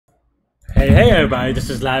Hey everybody, this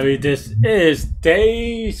is Larry. This is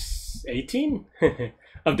day 18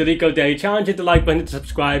 of the Leetcode Daily Challenge. Hit the like button, hit the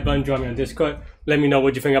subscribe button, join me on Discord. Let me know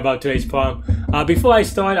what you think about today's problem. Before I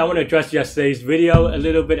start, I want to address yesterday's video a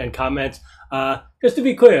little bit and comments. Just to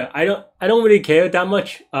be clear, I don't really care that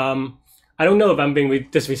much. I don't know if I'm being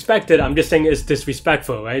disrespected. I'm just saying it's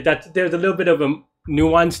disrespectful, right? There's a little bit of a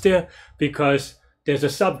nuance there because there's a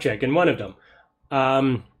subject in one of them.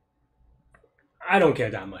 I don't care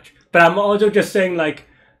that much, but I'm also just saying, like,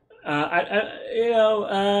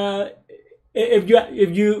 if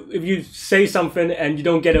you say something and you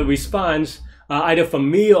don't get a response, either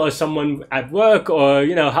from me or someone at work, or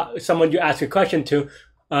someone you ask a question to,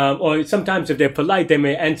 or sometimes if they're polite, they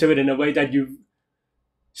may answer it in a way that you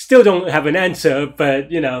still don't have an answer, but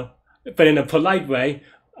but in a polite way.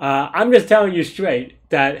 I'm just telling you straight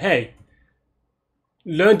that, hey,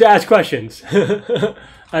 learn to ask questions.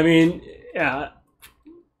 I mean, yeah.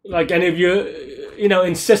 Like, and if you're,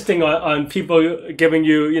 insisting on people giving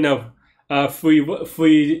you,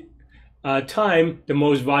 free time, the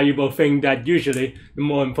most valuable thing that usually the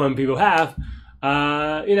more important people have,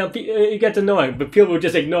 it gets annoying, but people will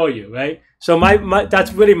just ignore you, right? So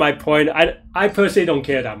that's really my point. I personally don't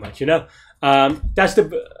care that much, to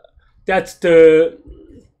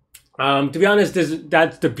be honest,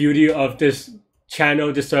 that's the beauty of this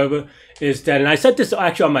channel, the server, is that, and I said this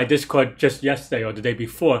actually on my Discord just yesterday or the day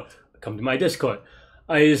before, come to my Discord,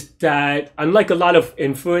 is that unlike a lot of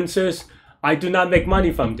influencers, I do not make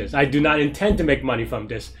money from this. I do not intend to make money from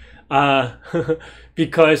this,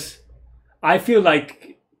 because I feel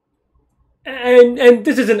like, and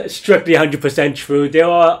this isn't strictly 100% true, there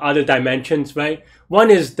are other dimensions, right?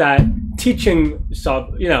 One is that teaching,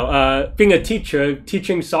 being a teacher,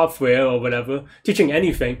 teaching software or whatever, teaching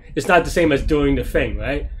anything, is not the same as doing the thing,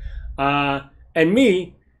 right? And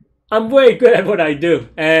me, I'm very good at what I do.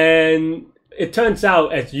 And it turns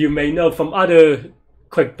out, as you may know from other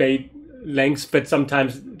clickbait links, but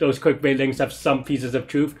sometimes those clickbait links have some pieces of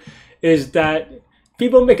truth, is that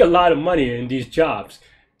people make a lot of money in these jobs.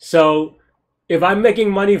 So if I'm making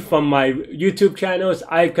money from my YouTube channels,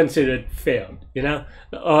 I consider it failed,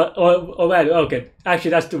 okay,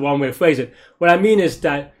 actually that's the wrong way to phrase it. What I mean is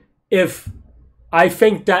that if I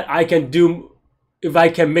think that if I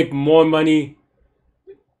can make more money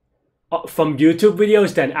from YouTube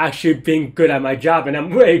videos than actually being good at my job, and I'm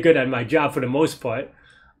very good at my job for the most part,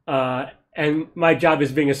 and my job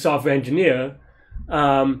is being a software engineer,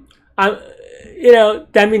 that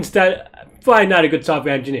means that probably not a good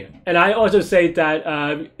software engineer. And I also say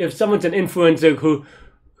that if someone's an influencer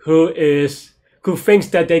who thinks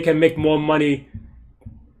that they can make more money,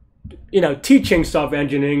 teaching software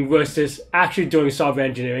engineering versus actually doing software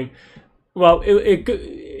engineering, well, it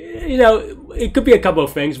could be a couple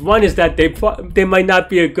of things. One is that they might not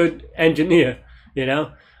be a good engineer.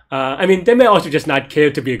 I mean, they may also just not care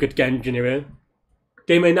to be a good engineer.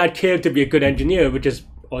 They may not care to be a good engineer, which is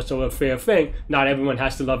also a fair thing. Not everyone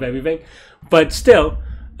has to love everything, but still,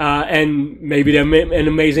 and maybe they're an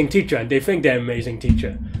amazing teacher and they think they're an amazing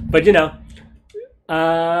teacher. But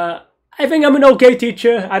I think I'm an okay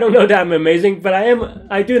teacher. I don't know that I'm amazing, but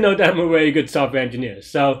I do know that I'm a very good software engineer.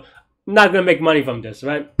 So I'm not gonna make money from this,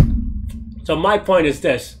 right? So my point is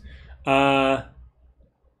this: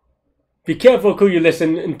 be careful who you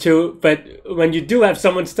listen to, but when you do have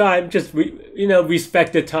someone's time, just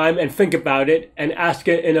respect the time and think about it and ask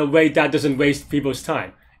it in a way that doesn't waste people's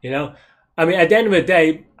time. I mean, at the end of the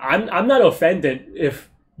day, I'm not offended if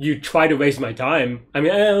you try to waste my time. I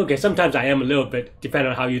mean, okay, sometimes I am a little bit, depending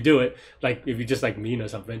on how you do it, like if you just like mean or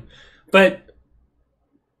something. But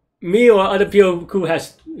me or other people who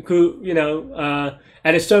at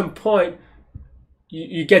a certain point,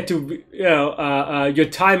 you get to, your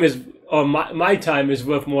time is, or my time is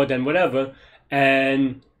worth more than whatever,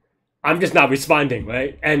 and I'm just not responding,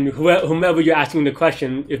 right? And whomever you're asking the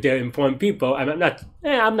question, if they're important people, I'm not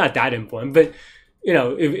that important, but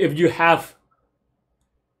if you have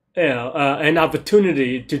an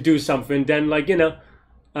opportunity to do something, then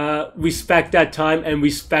respect that time and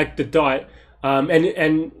respect the thought.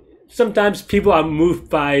 And sometimes people are moved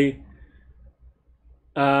by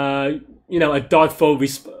a thoughtful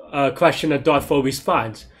question, a thoughtful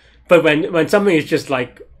response. But when something is just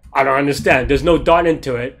like, I don't understand, there's no thought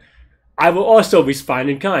into it, I will also respond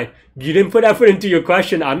in kind. You didn't put effort into your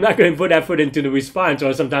question, I'm not going to put effort into the response,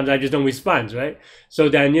 or sometimes I just don't respond, right? So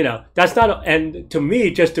then, that's not, and to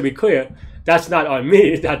me, just to be clear, that's not on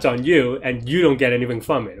me, that's on you, and you don't get anything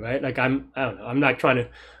from it, right? Like, I don't know, I'm not trying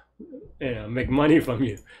to, make money from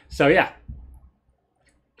you. So, yeah.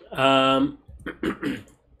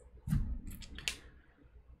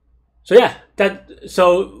 So yeah,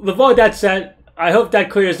 so with all that said, I hope that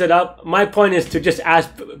clears it up. My point is to just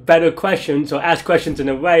ask better questions, or ask questions in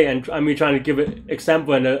a way, and I'm trying to give an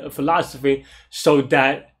example and a philosophy so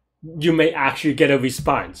that you may actually get a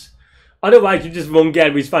response. Otherwise, you just won't get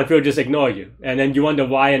a response. People just ignore you, and then you wonder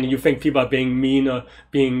why, and you think people are being mean or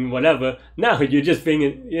being whatever. No, you're just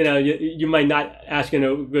being, you might not ask in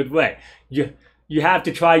a good way. You have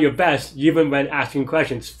to try your best even when asking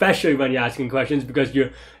questions, especially when you're asking questions, because you're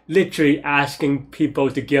literally asking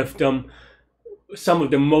people to give them some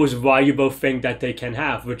of the most valuable thing that they can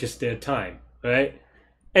have, which is their time, right?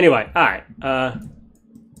 Anyway, all right.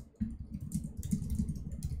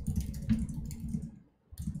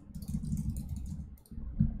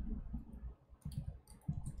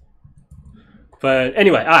 But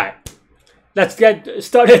anyway, all right. Let's get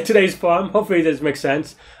started today's poem. Hopefully this makes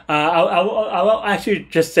sense. I'll actually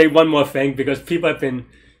just say one more thing, because people have been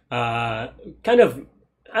kind of,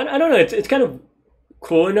 I don't know, it's kind of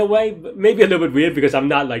cool in a way, but maybe a little bit weird because I'm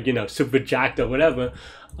not like, super jacked or whatever.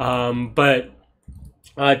 But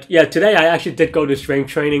yeah, today I actually did go to strength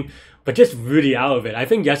training, but just really out of it. I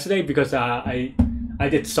think yesterday, because I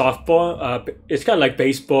did softball. It's kind of like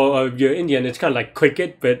baseball, or if you're Indian, it's kind of like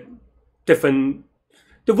cricket, but different.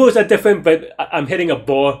 The rules are different, but I'm hitting a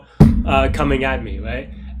ball coming at me, right?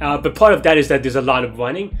 But part of that is that there's a lot of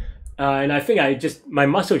running. And I think my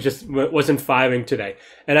muscle just wasn't firing today.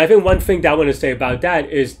 And I think one thing that I want to say about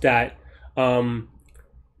that is that, when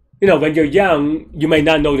you're young, you may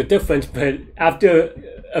not know the difference, but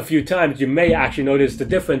after a few times, you may actually notice the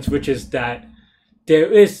difference, which is that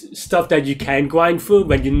there is stuff that you can grind through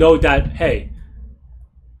when you know that, hey,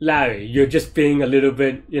 Larry, you're just being a little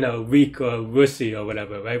bit, weak or wussy or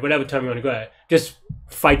whatever, right? Whatever term you want to go at, just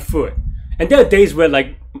fight through it. And there are days where,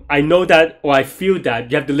 like, I know that, or I feel that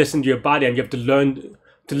you have to listen to your body, and you have to learn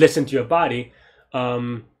to listen to your body.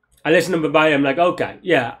 I listen to my body. I'm like, okay,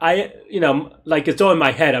 yeah, like it's all in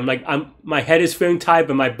my head. I'm like, my head is feeling tight,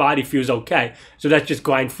 but my body feels okay. So let's just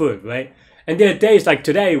grind through it, right? And there are days like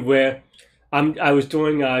today where I was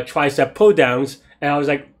doing tricep pull downs, and I was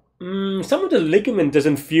like, some of the ligament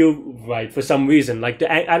doesn't feel right for some reason. Like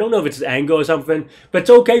I don't know if it's the angle or something, but it's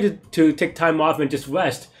okay to take time off and just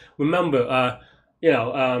rest. Remember,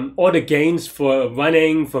 all the gains for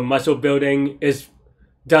running, for muscle building is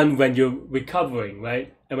done when you're recovering,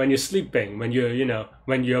 right? And when you're sleeping, when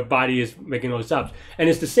when your body is making those ups. And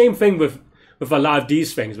it's the same thing with a lot of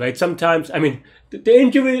these things, right? Sometimes, the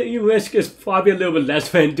injury risk is probably a little bit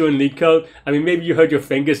less when doing Leetcode. Maybe you hurt your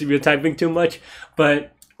fingers if you're typing too much,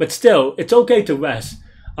 but still, it's okay to rest.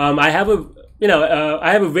 I have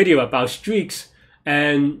a video about streaks,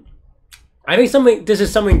 and I think this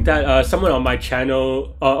is something that someone on my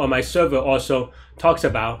channel or on my server also talks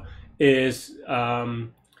about. Is I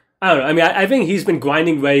don't know. I think he's been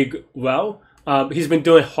grinding very well. He's been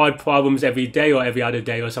doing hard problems every day or every other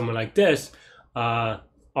day or something like this.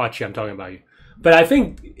 Archie, I'm talking about you. But I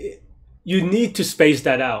think you need to space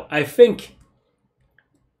that out. I think.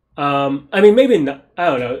 Maybe not, I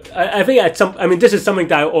don't know. I think this is something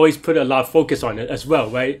that I always put a lot of focus on it as well,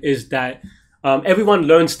 right? Is that everyone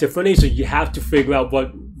learns differently, so you have to figure out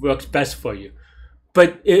what works best for you.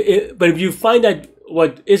 But if you find that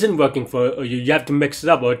what isn't working for you, you have to mix it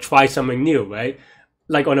up or try something new, right?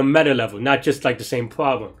 Like on a meta level, not just like the same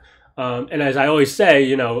problem. And as I always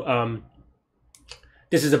say,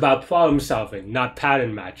 this is about problem solving, not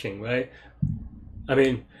pattern matching, right?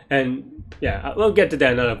 And yeah, we'll get to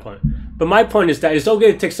that another point. But my point is that it's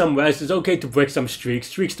okay to take some rest. It's okay to break some streaks.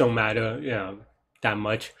 Streaks don't matter, that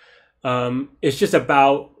much. It's just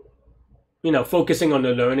about, focusing on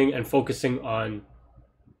the learning and focusing on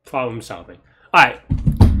problem solving. All right,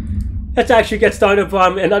 let's actually get started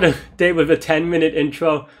on another day with a 10-minute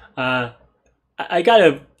intro. I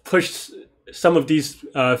gotta push some of these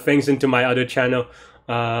things into my other channel,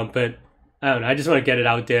 but I don't know. I just want to get it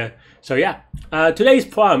out there. So yeah, today's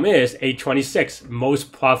problem is 826,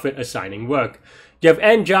 most profit assigning work. You have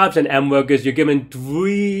N jobs and M workers. You're given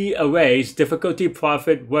 3 arrays, difficulty,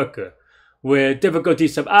 profit, worker, where difficulty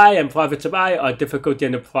sub I and profit sub I are difficulty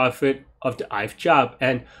and the profit of the ith job,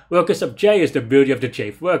 and worker sub J is the ability of the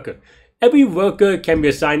jth worker. Every worker can be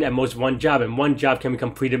assigned at most 1 job, and 1 job can be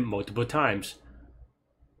completed multiple times.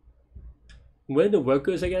 Where are the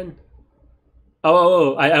workers again?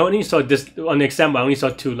 Oh, I only saw this on the example. I only saw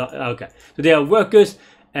 2. Okay, so they are workers,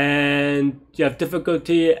 and you have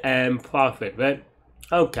difficulty and profit, right?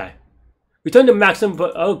 Okay, return the maximum.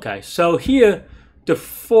 But okay, so here the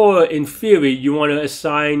 4 in theory you want to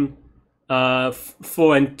assign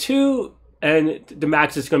 4 and 2 and the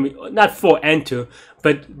max is going to be not 4 and 2,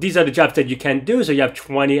 but these are the jobs that you can do. So you have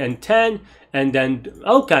 20 and 10, and then,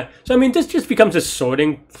 okay. So I mean, this just becomes a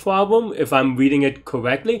sorting problem if I'm reading it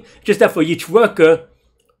correctly. Just that for each worker,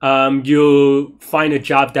 you'll find a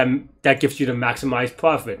job that gives you the maximized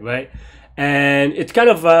profit, right? And it's kind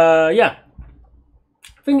of, yeah,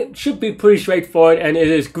 I think it should be pretty straightforward, and it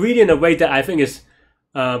is greedy in a way that I think is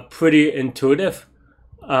pretty intuitive.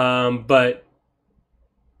 But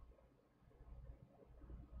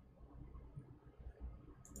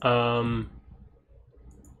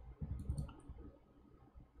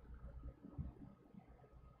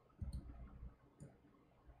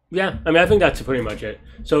yeah, I mean, I think that's pretty much it.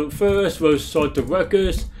 So first we'll sort the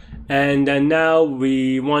workers, and then now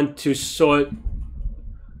we want to sort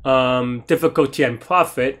difficulty and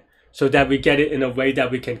profit so that we get it in a way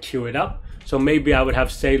that we can queue it up. So maybe I would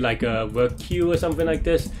have, say, like a work queue or something like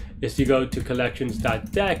this. Is you go to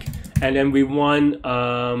collections.deck, and then we want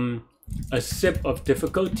a zip of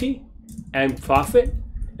difficulty and profit,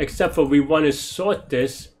 except for we want to sort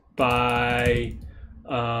this by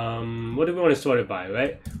what do we want to sort it by,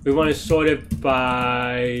 right? We want to sort it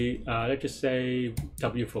by let's just say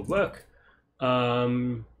W for work.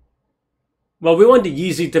 Well, we want the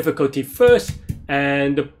easy difficulty first,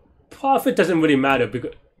 and the profit doesn't really matter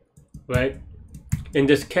because, right, in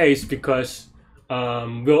this case, because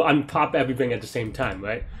we'll unpop everything at the same time,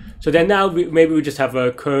 right? So then now maybe we just have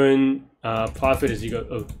a current profit as you go.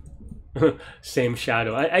 Oh. Same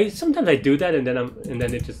shadow. I sometimes I do that, and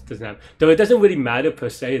then it just doesn't happen. Though it doesn't really matter per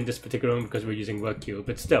se in this particular one because we're using work queue,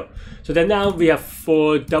 but still. So then now we have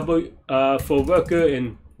for worker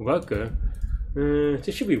in worker.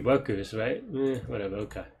 This should be workers, right? Whatever.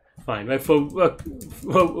 Okay, fine. Right, for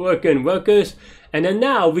worker and workers, and then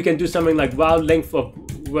now we can do something like while length of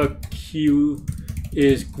work queue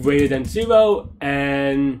is greater than 0,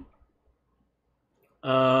 and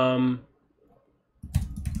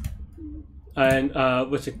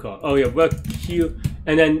what's it called? Oh yeah, work queue,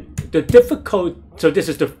 and then the difficult. So this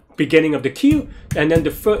is the beginning of the queue, and then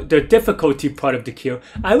the difficulty part of the queue.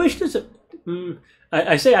 I wish there's a.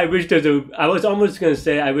 I say I wish there's a. I was almost gonna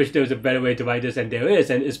say I wish there was a better way to write this, and there is,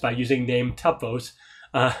 and it's by using name tuples.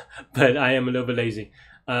 But I am a little bit lazy.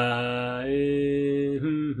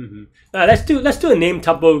 Let's do a name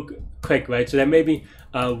tuple quick, right? So then maybe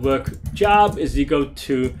work job is equal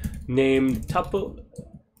to name tuple.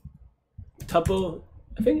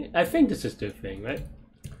 I think this is the thing, right?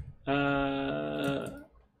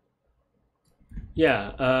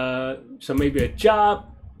 Yeah. So maybe a job,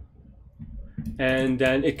 and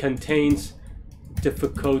then it contains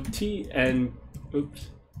difficulty and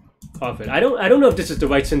profit. I don't know if this is the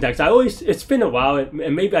right syntax. It's been a while,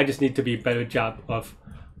 and maybe I just need to be a better job of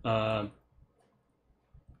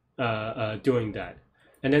doing that.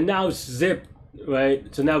 And then now zip,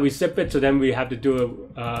 right? So now we zip it. So then we have to do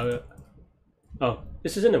a oh,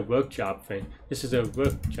 this isn't a work job thing. This is a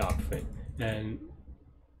work job thing. And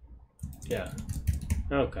yeah,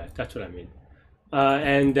 okay, that's what I mean.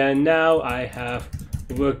 And then now I have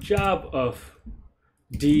work job of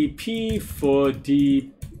DP for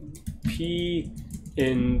DP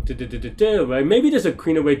in right? Maybe there's a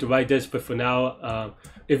cleaner way to write this, but for now,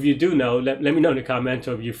 if you do know, let me know in the comments,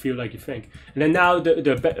 or if you feel like you think. And then now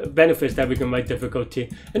the benefits that we can write difficulty,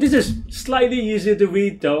 and this is slightly easier to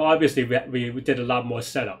read, though obviously we did a lot more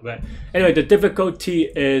setup, right? Anyway, the difficulty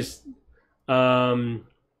is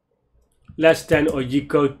less than or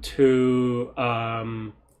equal to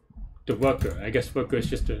the worker. I guess worker is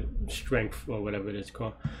just the strength or whatever it is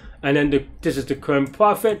called. And then this is the current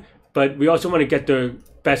profit, but we also want to get the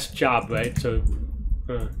best job, right? So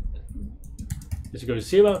this goes to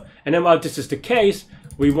 0, and then while this is the case,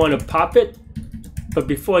 we want to pop it. But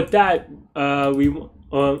before that, I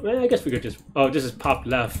guess we could just, this is pop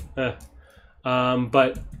left. But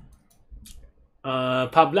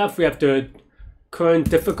pop left, we have the current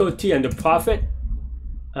difficulty and the profit.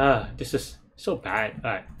 This is so bad.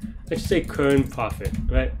 All right, let's say current profit,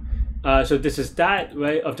 right? So this is that,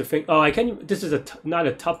 right, of the thing. Oh, this is not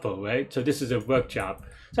a tuple, right? So this is a work job.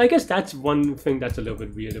 So I guess that's one thing that's a little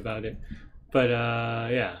bit weird about it. But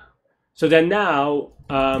yeah. So then now,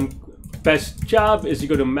 best job is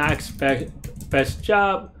equal to max best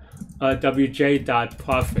job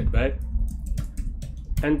wj.profit, right?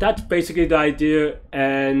 And that's basically the idea.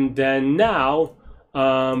 And then now,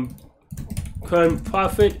 current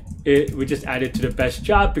profit, we just added to the best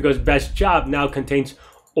job, because best job now contains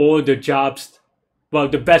all the jobs, well,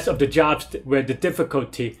 the best of the jobs where the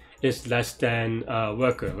difficulty is less than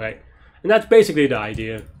worker, right? And that's basically the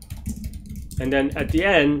idea. And then at the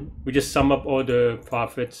end, we just sum up all the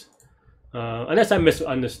profits. Unless I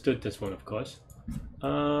misunderstood this one, of course. Maybe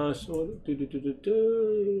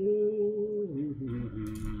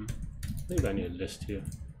I need a list here.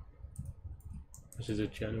 This is a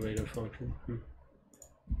generator function.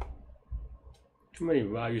 Too many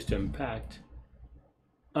values to impact.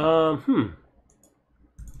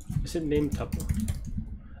 Is it named tuple?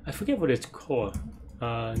 I forget what it's called.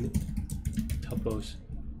 Tuples.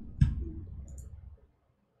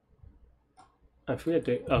 I forget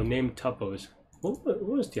the named tuples. What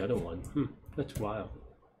was the other one? That's wild.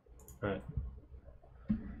 Alright.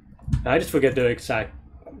 I just forget the exact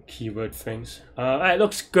keyword things. Alright,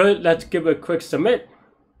 looks good. Let's give it a quick submit.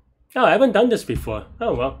 Oh, I haven't done this before.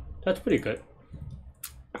 Oh well, that's pretty good.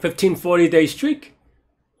 1540-day streak.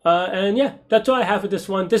 And yeah, that's all I have for this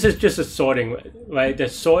one. This is just a sorting, right?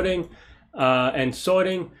 There's sorting and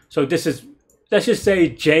sorting. So this is, let's just say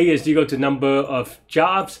J is equal to number of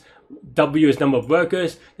jobs, W is number of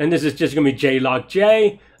workers, and this is just going to be J log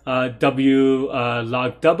J, W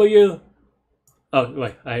log W. Oh,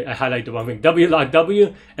 wait, I highlighted the wrong thing. W log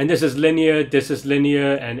W, and this is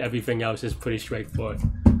linear, and everything else is pretty straightforward.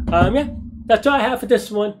 Yeah, that's all I have for this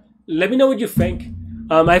one. Let me know what you think.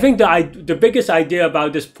 I think the biggest idea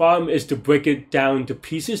about this problem is to break it down to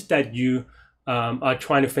pieces that you are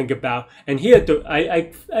trying to think about. And here,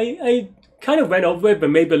 I kind of went over it, but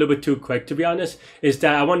maybe a little bit too quick, to be honest, is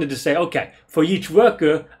that I wanted to say, okay, for each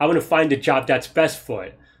worker, I want to find the job that's best for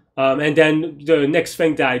it. And then the next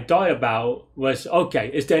thing that I thought about was,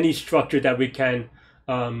 okay, is there any structure that we can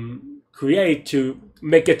create to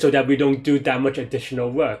make it so that we don't do that much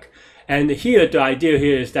additional work? And here, the idea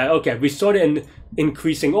here is that, okay, we sort it in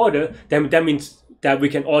increasing order, then that means that we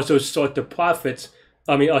can also sort the profits,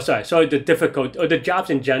 sorry, the difficulty, or the jobs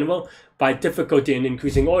in general, by difficulty in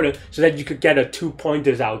increasing order, so that you could get a 2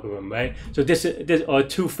 pointers algorithm, right? So this or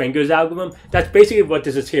 2 fingers algorithm. That's basically what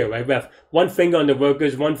this is here, right? We have 1 finger on the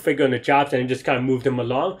workers, 1 finger on the jobs, and you just kind of move them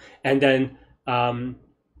along. And then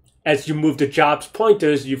as you move the jobs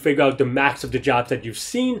pointers, you figure out the max of the jobs that you've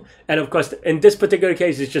seen. And of course, in this particular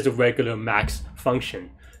case, it's just a regular max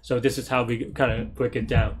function. So this is how we kind of break it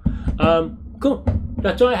down. Cool.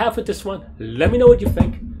 That's all I have for this one. Let me know what you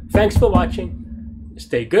think. Thanks for watching.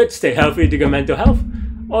 Stay good, stay healthy, do good mental health.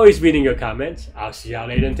 Always reading your comments. I'll see y'all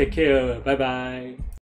later and take care. Bye-bye.